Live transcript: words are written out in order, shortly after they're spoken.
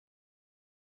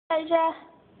Elijah.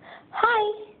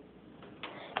 Hi.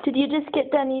 Did you just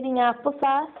get done eating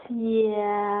applesauce?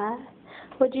 Yeah.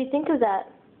 What do you think of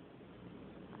that?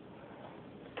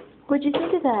 What do you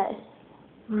think of that?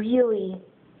 Really?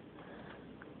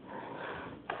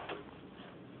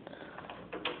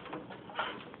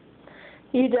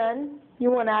 You done?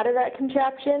 You want out of that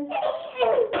contraption?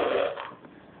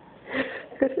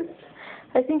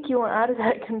 I think you want out of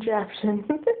that contraption.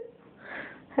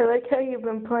 I like how you've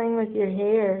been playing with your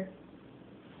hair.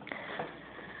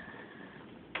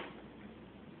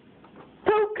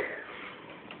 Poke!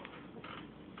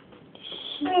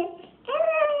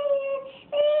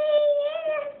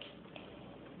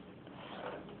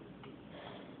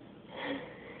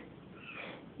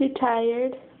 You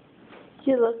tired?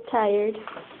 You look tired.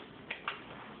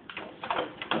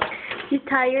 You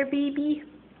tired, baby?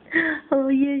 Oh,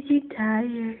 yes, you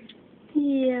tired.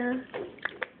 Yeah.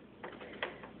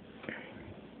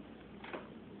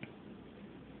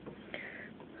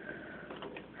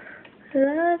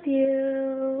 Love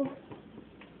you.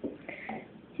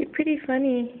 You're pretty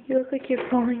funny. You look like you're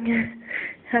falling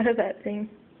out of that thing.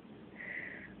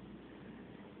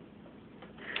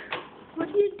 What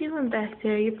are you doing back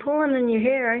there? You're pulling on your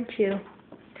hair, aren't you?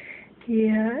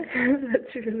 Yeah,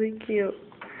 that's really cute.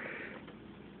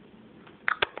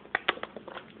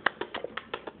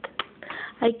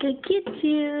 I could get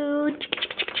you.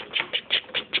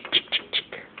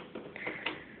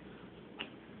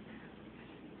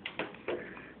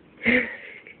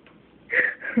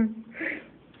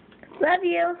 Love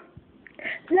you.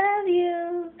 Love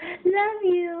you. Love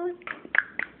you.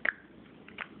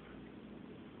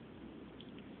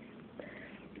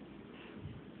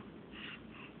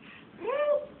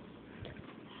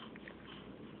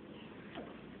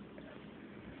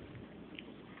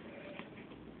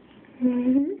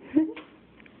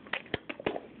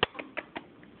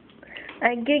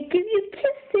 I could give you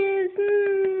kisses.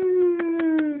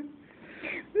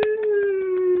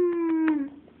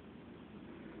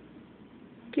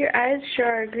 Your eyes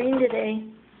sure are green today.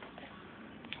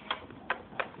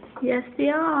 Yes, they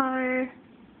are.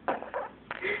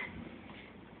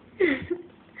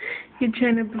 You're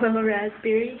trying to blow a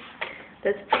raspberry?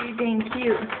 That's pretty dang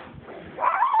cute.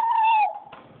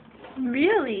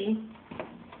 Really?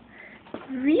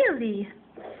 Really?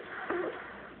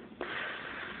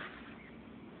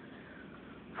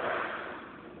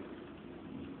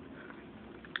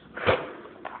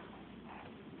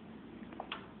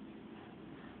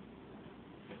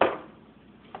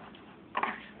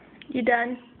 You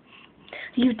done?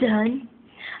 You done?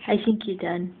 I think you're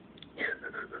done.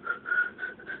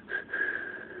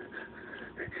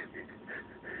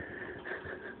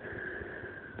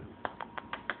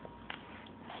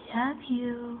 I love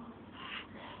you.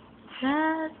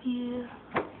 Love you.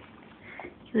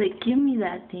 You're like, give me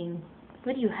that thing.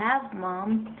 What do you have,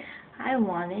 Mom? I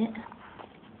want it.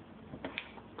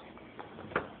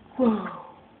 Whoa.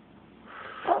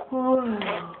 Whoa.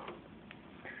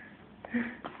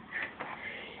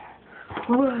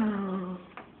 Whoa.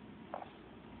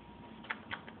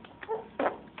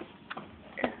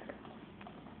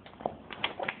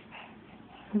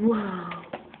 Whoa.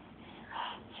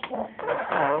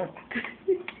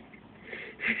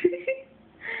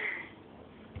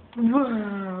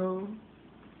 Whoa.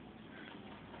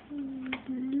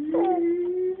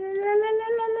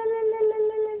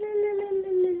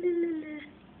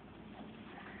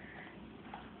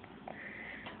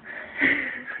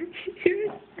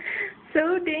 You're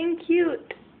so dang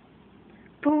cute.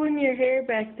 Pulling your hair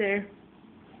back there.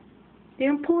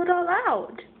 You can pull it all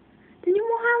out. Then you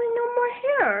won't have no more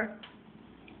hair.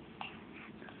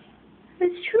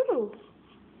 It's true.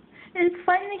 And it's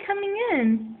finally coming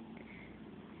in.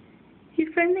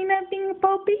 You're finally not being a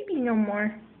bald baby no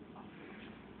more.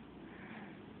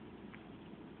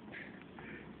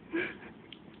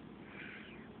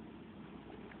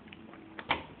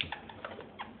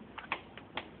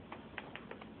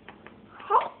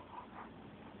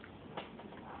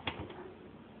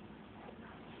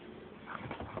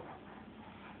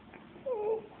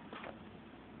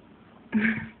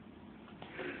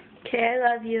 Okay, I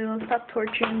love you. I'll stop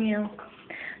torturing you.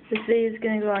 This video is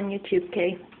going to go on YouTube,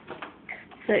 okay?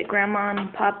 So that Grandma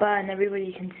and Papa and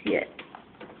everybody can see it.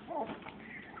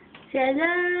 Say I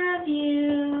love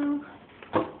you.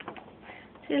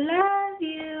 Say I love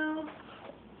you.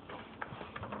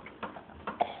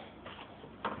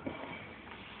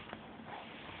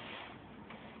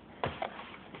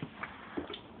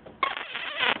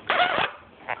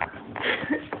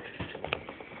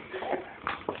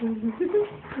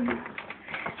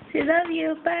 Say love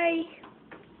you. Bye.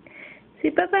 Say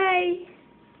bye-bye.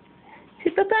 Say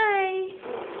bye-bye.